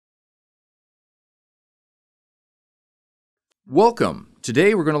Welcome!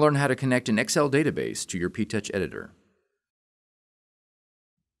 Today we're going to learn how to connect an Excel database to your PTouch Editor.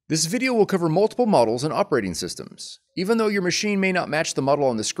 This video will cover multiple models and operating systems. Even though your machine may not match the model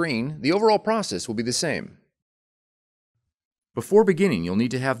on the screen, the overall process will be the same. Before beginning, you'll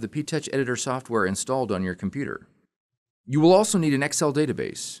need to have the PTouch Editor software installed on your computer. You will also need an Excel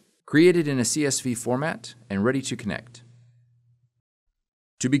database, created in a CSV format and ready to connect.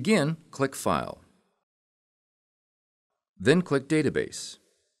 To begin, click File. Then click Database.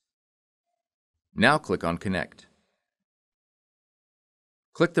 Now click on Connect.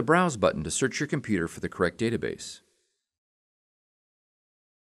 Click the Browse button to search your computer for the correct database.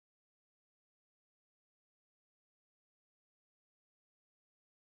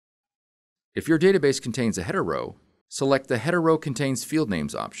 If your database contains a header row, select the Header Row Contains Field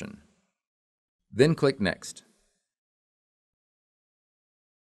Names option. Then click Next.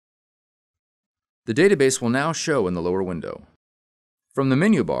 The database will now show in the lower window. From the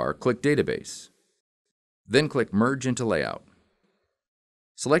menu bar, click Database. Then click Merge into Layout.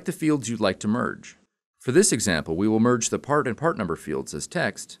 Select the fields you'd like to merge. For this example, we will merge the part and part number fields as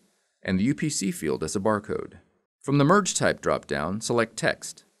text and the UPC field as a barcode. From the Merge Type drop-down, select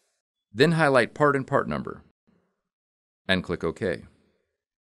Text. Then highlight Part and Part Number and click OK.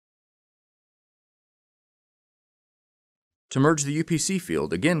 To merge the UPC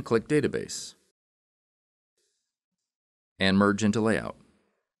field, again click Database and Merge into Layout.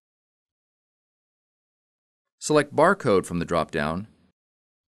 Select Barcode from the drop-down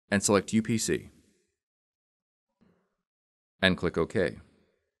and select UPC and click OK.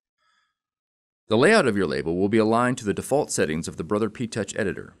 The layout of your label will be aligned to the default settings of the Brother PTouch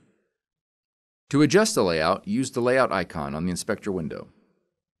Editor. To adjust the layout, use the layout icon on the inspector window.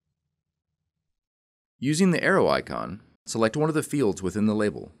 Using the arrow icon, select one of the fields within the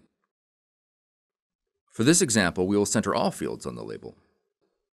label. For this example, we will center all fields on the label.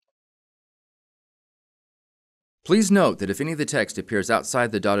 Please note that if any of the text appears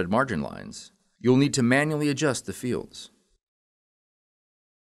outside the dotted margin lines, you'll need to manually adjust the fields.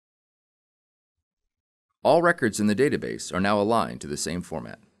 All records in the database are now aligned to the same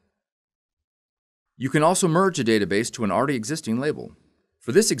format. You can also merge a database to an already existing label.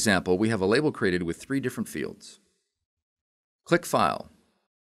 For this example, we have a label created with 3 different fields. Click File.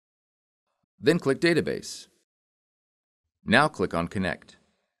 Then click Database. Now click on Connect.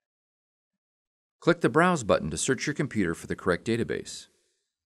 Click the Browse button to search your computer for the correct database.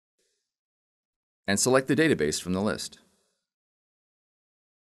 And select the database from the list.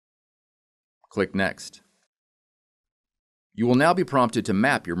 Click Next. You will now be prompted to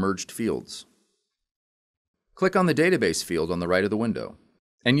map your merged fields. Click on the Database field on the right of the window,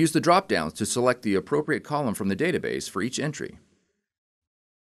 and use the drop-downs to select the appropriate column from the database for each entry.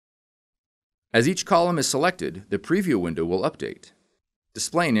 As each column is selected, the preview window will update,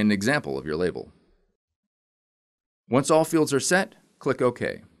 displaying an example of your label. Once all fields are set, click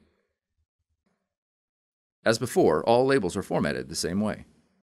OK. As before, all labels are formatted the same way.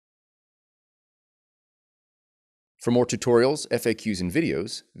 For more tutorials, FAQs, and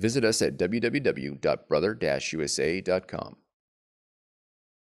videos, visit us at www.brother-usa.com.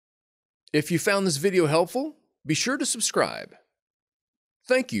 If you found this video helpful, be sure to subscribe.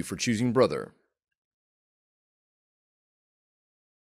 Thank you for choosing Brother.